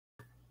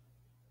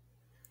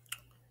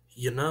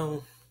You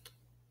know,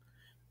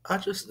 I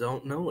just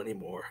don't know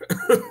anymore.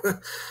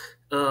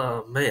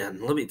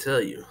 Man, let me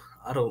tell you,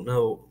 I don't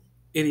know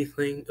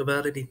anything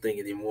about anything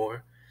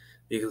anymore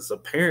because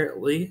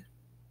apparently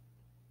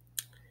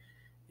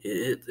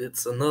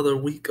it's another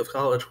week of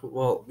college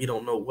football. We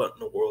don't know what in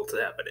the world's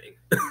happening.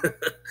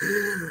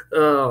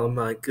 Oh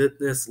my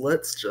goodness,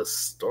 let's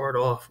just start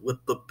off with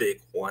the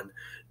big one.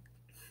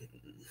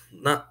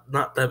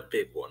 Not that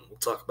big one. We'll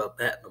talk about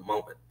that in a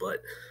moment.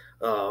 But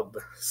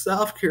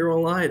South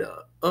Carolina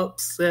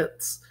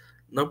upsets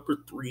number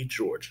 3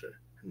 Georgia.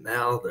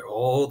 Now they're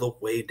all the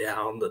way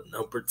down to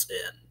number 10.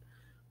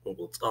 And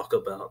we'll talk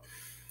about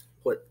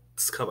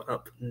what's coming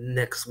up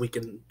next week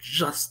in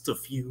just a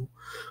few.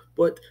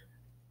 But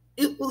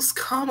it was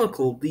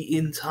comical the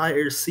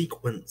entire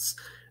sequence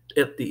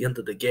at the end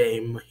of the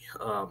game.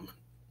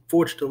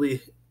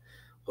 Fortunately, I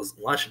was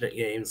watching the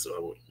game, so I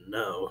wouldn't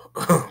know.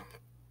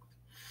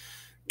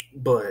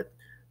 But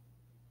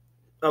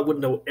I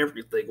wouldn't know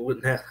everything.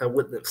 I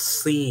wouldn't have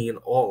seen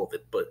all of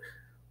it, but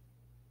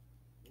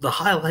the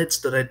highlights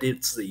that I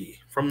did see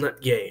from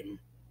that game,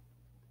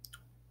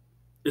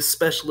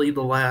 especially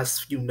the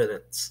last few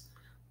minutes,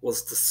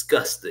 was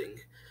disgusting.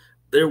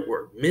 There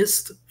were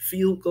missed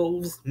field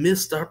goals,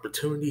 missed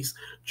opportunities.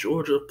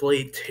 Georgia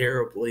played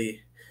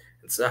terribly,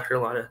 and South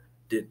Carolina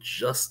did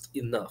just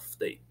enough.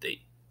 They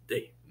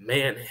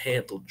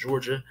manhandled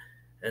Georgia,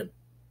 and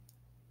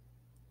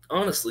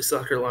honestly,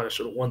 South Carolina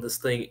should have won this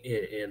thing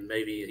in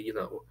maybe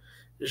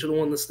they should have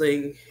won this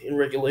thing in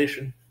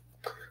regulation.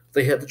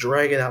 They had to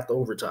drag it out to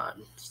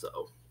overtime.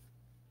 So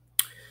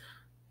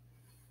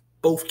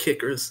both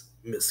kickers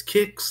missed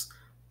kicks,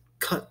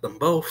 cut them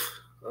both.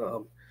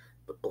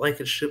 But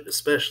Blankenship,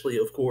 especially,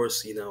 of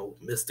course,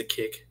 missed a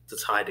kick to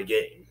tie the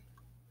game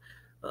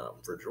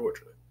for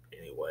Georgia.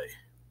 Anyway,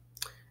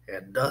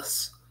 and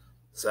thus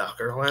South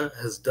Carolina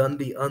has done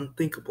the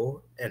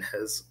unthinkable and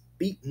has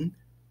beaten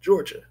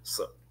Georgia.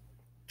 So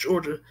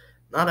Georgia,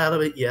 not out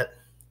of it yet,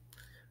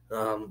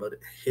 but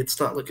it's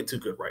not looking too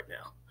good right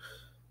now.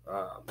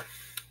 Um,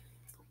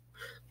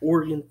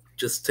 Oregon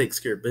just takes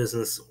care of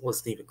business.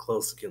 Wasn't even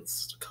close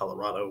against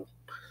Colorado.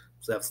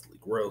 It was absolutely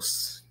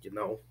gross.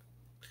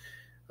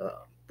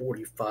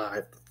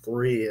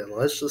 45-3. And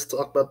let's just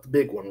talk about the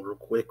big one real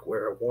quick,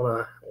 where I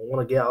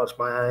wanna gouge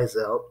my eyes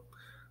out.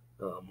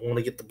 I want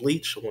to get the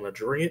bleach. I want to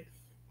drink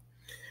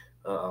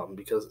it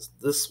because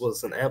this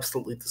was an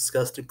absolutely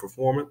disgusting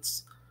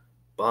performance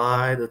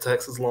by the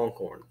Texas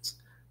Longhorns.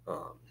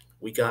 Um,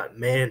 we got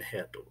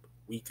manhandled.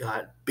 We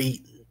got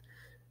beaten.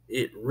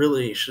 It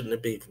really shouldn't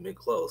have been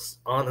close.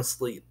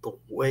 Honestly, the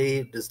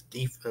way this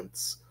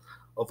defense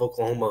of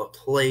Oklahoma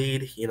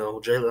played,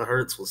 Jalen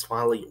Hurts was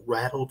finally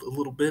rattled a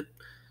little bit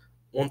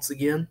once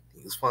again.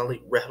 He was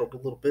finally rattled a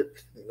little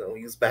bit.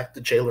 He's back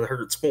to Jalen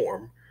Hurts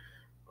form.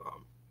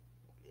 Um,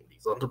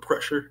 he's under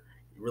pressure.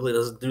 He really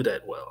doesn't do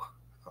that well.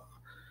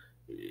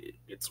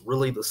 It's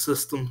really the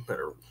system that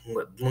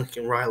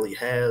Lincoln Riley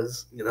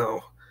has,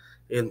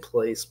 in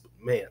place. But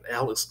man,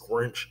 Alex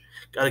Grinch,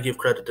 got to give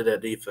credit to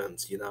that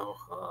defense.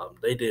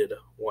 They did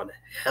one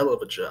hell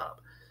of a job.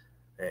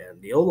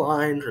 And the O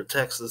line for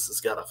Texas has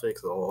got to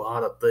fix a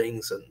lot of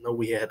things. And I know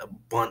we had a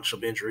bunch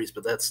of injuries,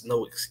 but that's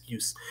no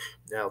excuse.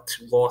 Now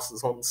 2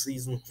 losses on the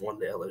season, one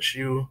to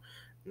LSU,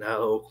 now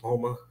to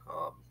Oklahoma.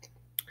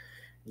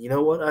 You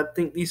know what? I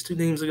think these two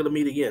teams are going to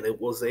meet again. It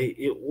was a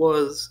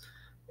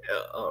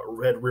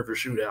Red River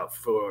shootout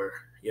for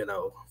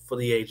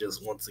the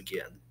ages once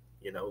again.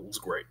 It was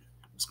great.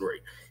 It was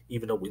great.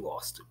 Even though we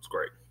lost, it was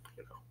great.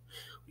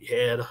 We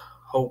had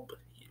hope.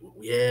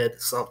 We had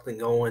something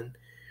going,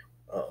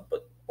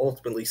 but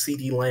ultimately,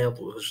 CD Lamb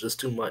was just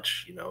too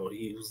much.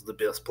 He was the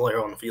best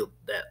player on the field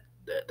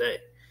that day.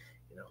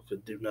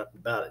 Could do nothing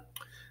about it.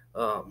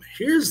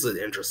 Here's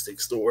the interesting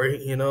story.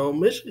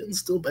 Michigan's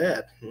still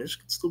bad.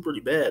 Michigan's still pretty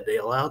bad. They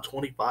allowed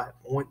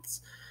 25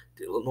 points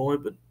to Illinois,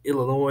 but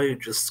Illinois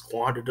just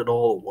squandered it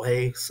all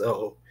away.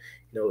 So,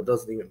 it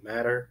doesn't even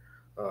matter.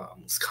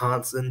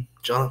 Wisconsin,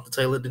 Jonathan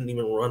Taylor didn't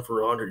even run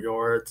for 100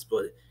 yards,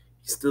 but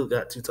he still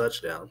got 2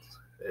 touchdowns.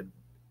 And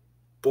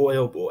boy,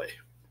 oh boy,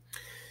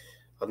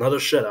 another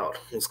shutout.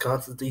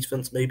 Wisconsin's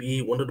defense may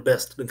be one of the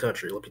best in the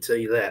country. Let me tell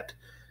you that.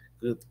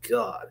 Good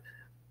God.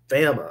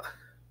 Bama,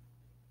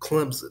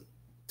 Clemson,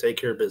 take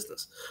care of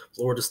business.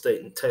 Florida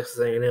State and Texas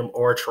A&M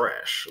are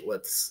trash.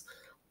 Let's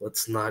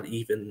not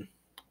even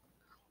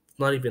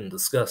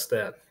discuss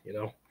that.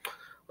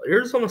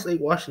 Arizona State,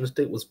 Washington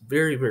State was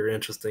very, very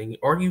interesting.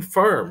 Are you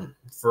firm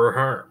for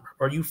Herm?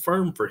 Are you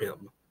firm for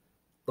him?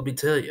 Let me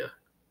tell you,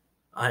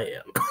 I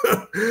am.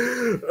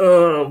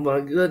 Oh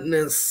my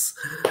goodness.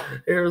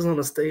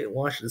 Arizona State and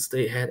Washington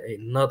State had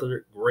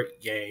another great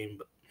game,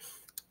 but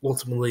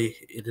ultimately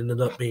it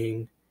ended up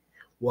being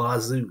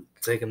Wazoo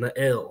taking the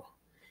L,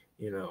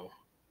 and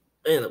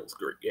it was a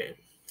great game.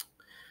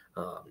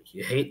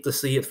 You hate to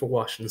see it for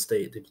Washington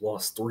State. They've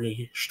lost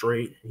 3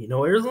 straight.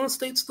 Arizona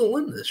State's still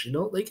in this.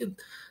 They could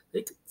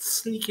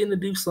sneak in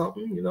and do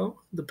something.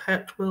 The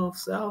Pac-12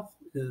 South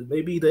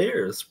may be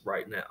theirs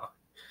right now.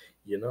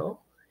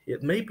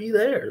 It may be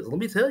theirs. Let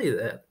me tell you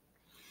that.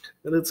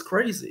 and it's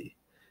crazy.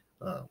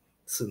 Uh,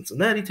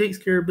 Cincinnati takes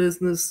care of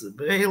business.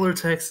 Baylor,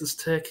 Texas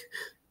Tech,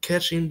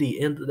 catching the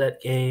end of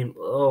that game.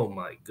 Oh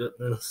my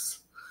goodness.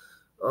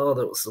 Oh,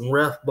 that was some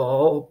ref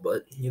ball,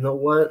 but you know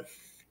what?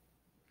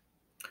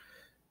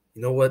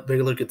 You know what?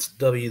 Baylor gets a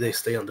W. They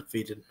stay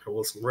undefeated. There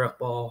was some ref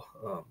ball.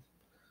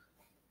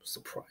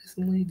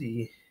 Surprisingly,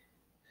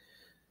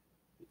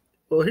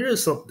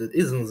 here's something that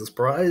isn't a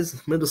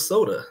surprise.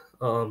 Minnesota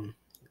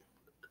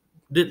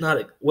did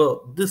not.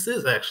 Well, this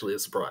is actually a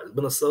surprise.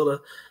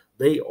 Minnesota,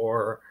 they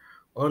are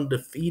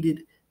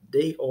undefeated.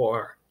 They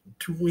are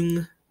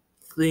doing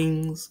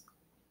things.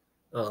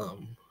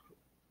 Um,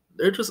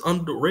 they're just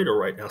under the radar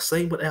right now.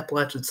 Same with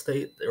Appalachian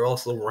State. They're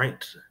also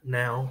ranked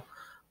now.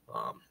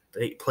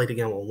 They played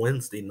again on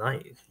Wednesday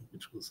night,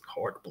 which was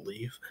hard to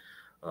believe.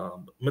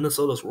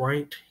 Minnesota's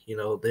ranked. You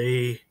know,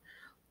 they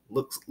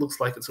looks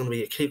like it's going to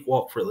be a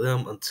cakewalk for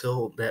them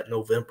until that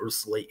November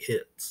slate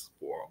hits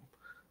for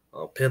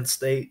them. Penn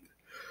State,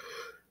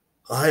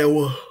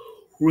 Iowa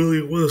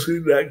really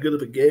wasn't that good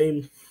of a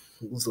game.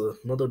 It was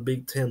another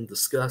Big Ten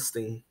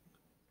disgusting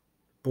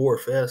bore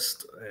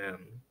fest, and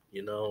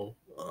you know,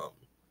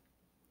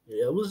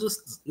 yeah, it was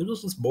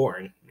just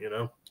boring, you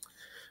know.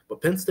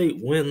 But Penn State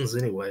wins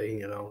anyway.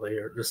 You know,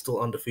 they're still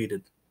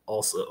undefeated.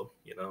 Also,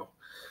 you know,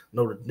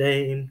 Notre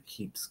Dame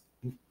keeps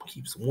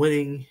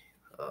winning.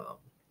 Um,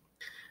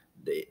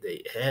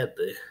 they had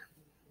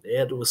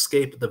to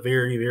escape at the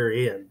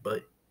very end,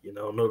 but you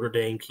know Notre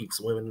Dame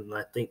keeps winning, and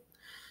I think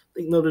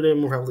Notre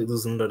Dame will probably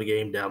lose another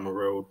game down the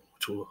road,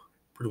 which will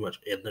pretty much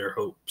end their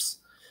hopes.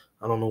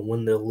 I don't know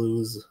when they'll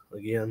lose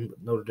again,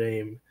 but Notre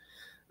Dame,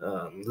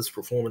 this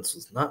performance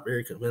was not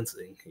very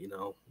convincing. You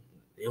know,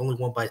 they only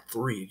won by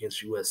 3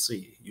 against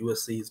USC.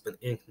 USC has been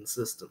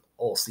inconsistent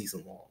all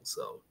season long,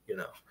 so you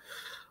know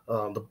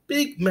the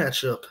big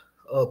matchup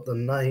of the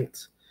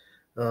night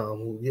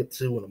we'll get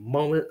to in a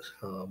moment.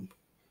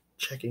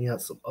 Checking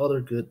out some other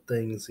good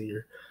things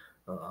here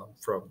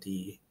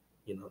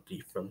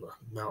from the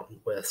Mountain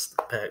West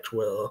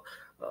Pac-12.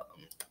 Um,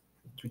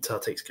 Utah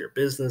takes care of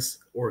business.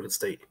 Oregon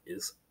State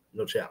is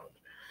no challenge.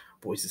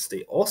 Boise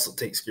State also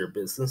takes care of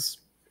business.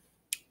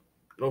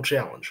 No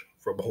challenge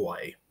from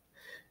Hawaii.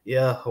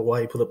 Yeah,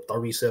 Hawaii put up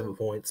 37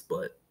 points,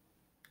 but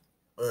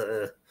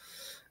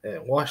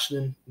and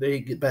Washington, they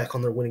get back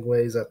on their winning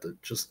ways after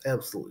just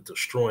absolutely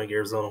destroying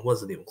Arizona.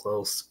 Wasn't even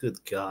close. Good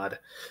God.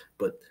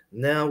 But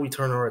now we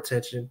turn our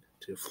attention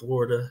to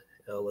Florida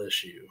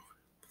LSU.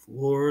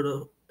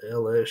 Florida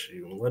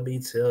LSU. Let me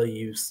tell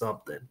you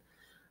something.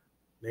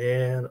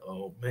 Man,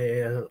 oh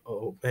man,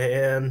 oh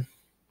man.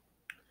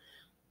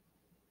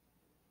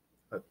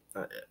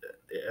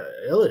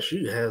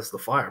 LSU has the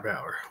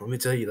firepower. Let me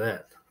tell you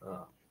that.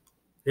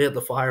 They had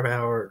the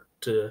firepower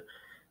to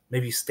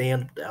maybe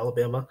stand up to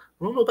Alabama.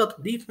 I don't know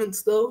about the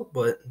defense though,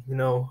 but you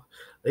know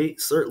they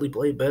certainly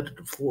played better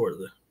than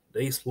Florida.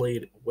 They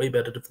played way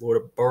better than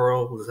Florida.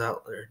 Burrow was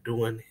out there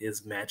doing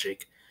his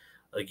magic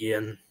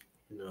again,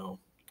 you know,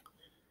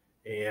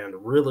 and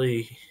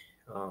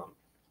um,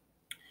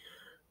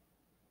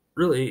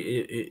 really,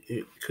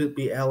 it could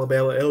be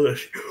Alabama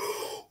LSU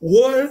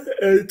 1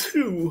 and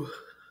 2.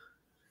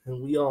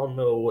 And we all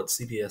know what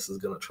CBS is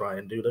going to try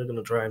and do. They're going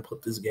to try and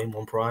put this game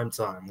on prime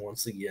time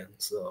once again.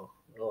 So,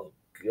 oh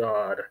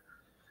God,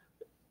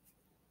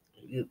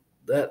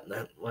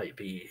 that might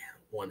be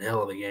one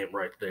hell of a game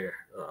right there.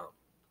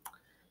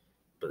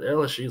 But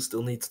LSU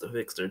still needs to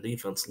fix their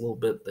defense a little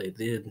bit. They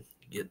did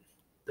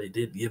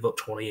give up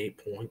 28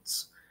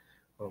 points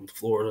to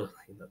Florida.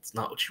 That's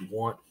not what you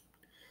want.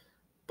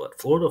 But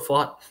Florida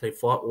fought. They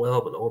fought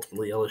well, but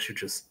ultimately LSU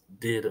just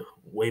did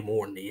way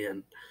more in the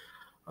end.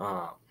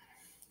 Um,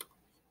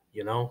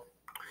 you know,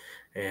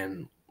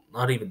 and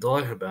not even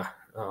talking about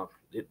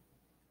it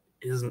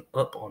isn't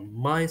up on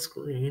my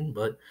screen,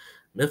 but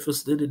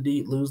Memphis did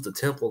indeed lose to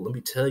Temple. Let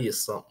me tell you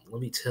something.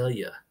 Let me tell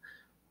you,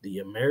 the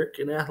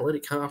American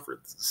Athletic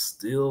Conference is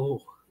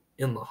still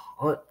in the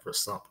hunt for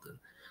something.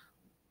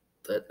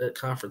 That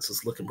conference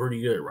is looking pretty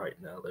good right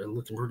now. They're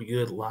looking pretty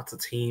good. Lots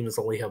of teams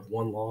only have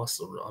one loss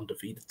or are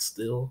undefeated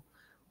still,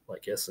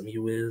 like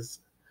SMU is.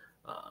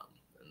 Um,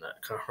 and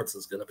that conference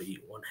is going to be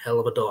one hell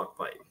of a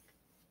dogfight.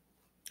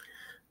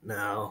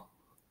 Now,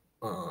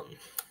 um,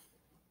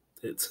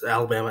 it's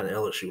Alabama and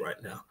LSU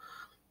right now.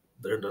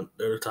 They're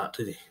the top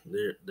two.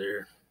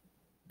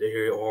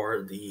 They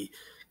are the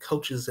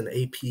coaches and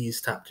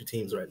AP's top 2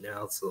 teams right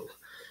now. So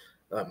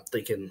I'm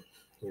thinking,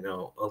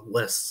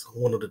 unless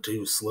one of the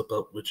two slip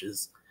up, which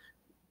is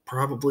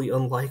probably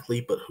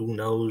unlikely, but who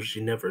knows?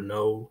 You never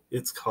know.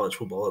 It's college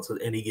football. It's an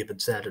any given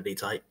Saturday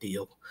type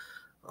deal.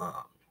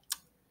 Um,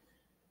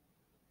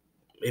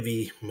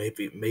 maybe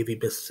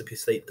Mississippi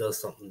State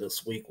does something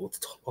this week. We'll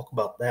talk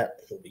about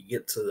that when we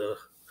get to the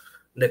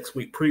next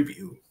week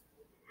preview.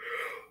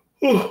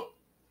 Oh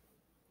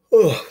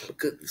my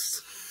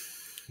goodness.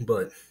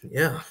 But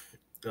yeah,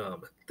 I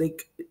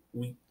think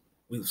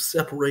we've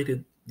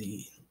separated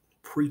the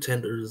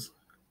pretenders,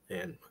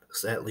 and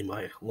sadly,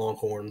 my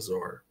Longhorns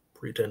or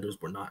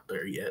pretenders were not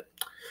there yet.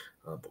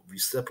 But we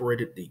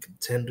separated the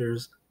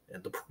contenders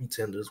and the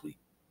pretenders. We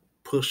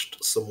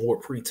pushed some more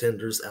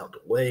pretenders out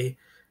the way,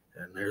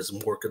 and there's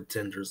more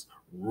contenders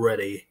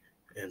ready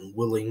and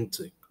willing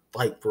to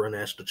fight for a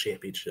national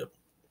championship.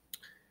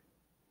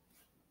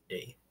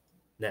 A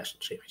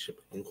national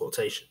championship in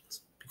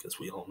quotations, because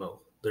we all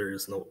know there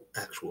is no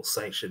actual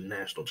sanctioned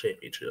national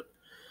championship.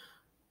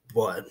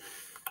 But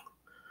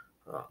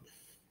um,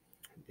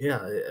 yeah,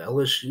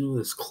 LSU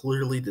is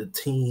clearly the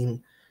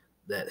team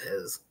that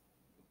has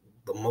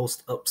the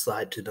most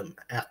upside to them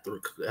after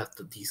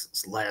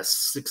these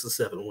last 6 or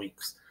 7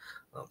 weeks.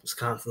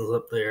 Wisconsin's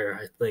up there.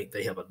 I think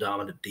they have a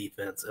dominant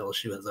defense.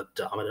 LSU has a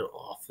dominant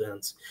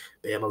offense.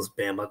 Bama's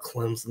Bama.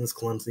 Clemson's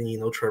Clemson. You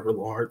know, Trevor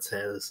Lawrence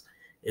has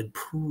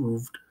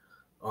improved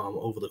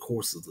over the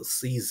course of the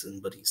season,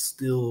 but he's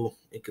still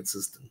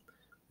inconsistent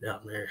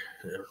down there.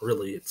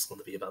 Really, it's going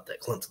to be about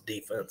that Clemson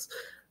defense.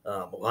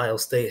 Ohio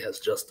State has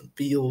Justin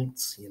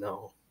Fields, you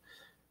know,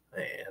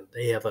 and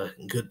they have a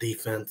good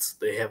defense.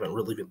 They haven't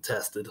really been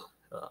tested.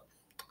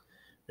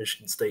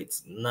 Michigan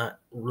State's not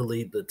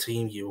really the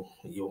team you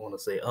want to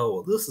say, oh,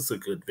 well, this is a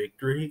good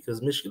victory,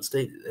 because Michigan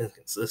State is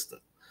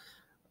inconsistent.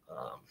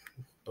 Um,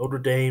 Notre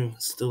Dame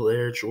is still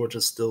there.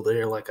 Georgia's still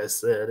there, like I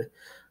said.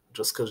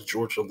 Just because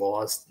Georgia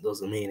lost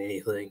doesn't mean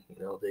anything.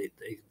 You know, they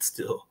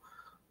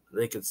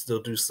can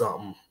still do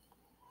something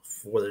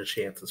for their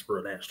chances for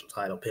a national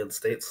title. Penn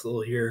State's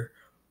still here.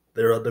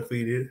 They're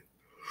undefeated.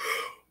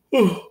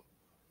 You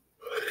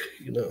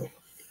know,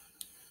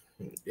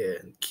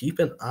 and keep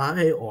an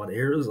eye on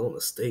Arizona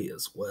State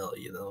as well.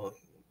 You know,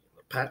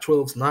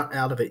 Pac-12's not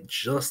out of it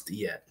just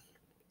yet.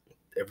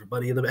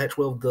 Everybody in the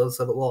Pac-12 does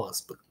have a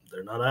loss, but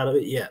they're not out of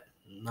it yet.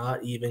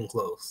 Not even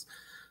close.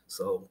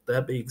 So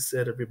that being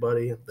said,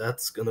 everybody,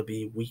 that's gonna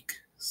be week.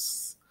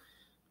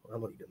 I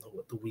don't even know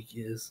what the week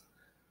is.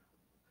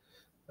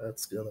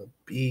 It's gonna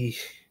be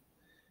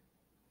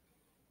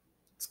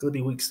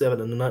week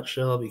 7 in a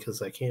nutshell,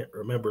 because I can't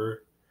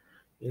remember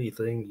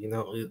anything. You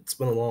know, it's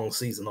been a long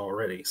season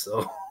already.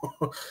 So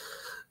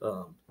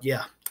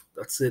yeah,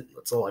 that's it.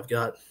 That's all I've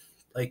got.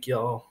 Thank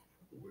y'all.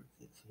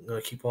 We're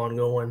gonna keep on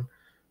going.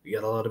 We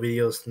got a lot of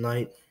videos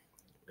tonight,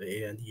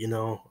 and you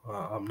know,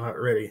 I'm not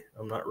ready.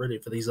 I'm not ready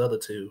for these other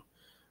two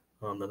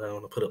that I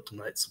want to put up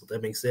tonight. So with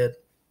that being said,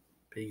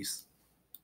 peace.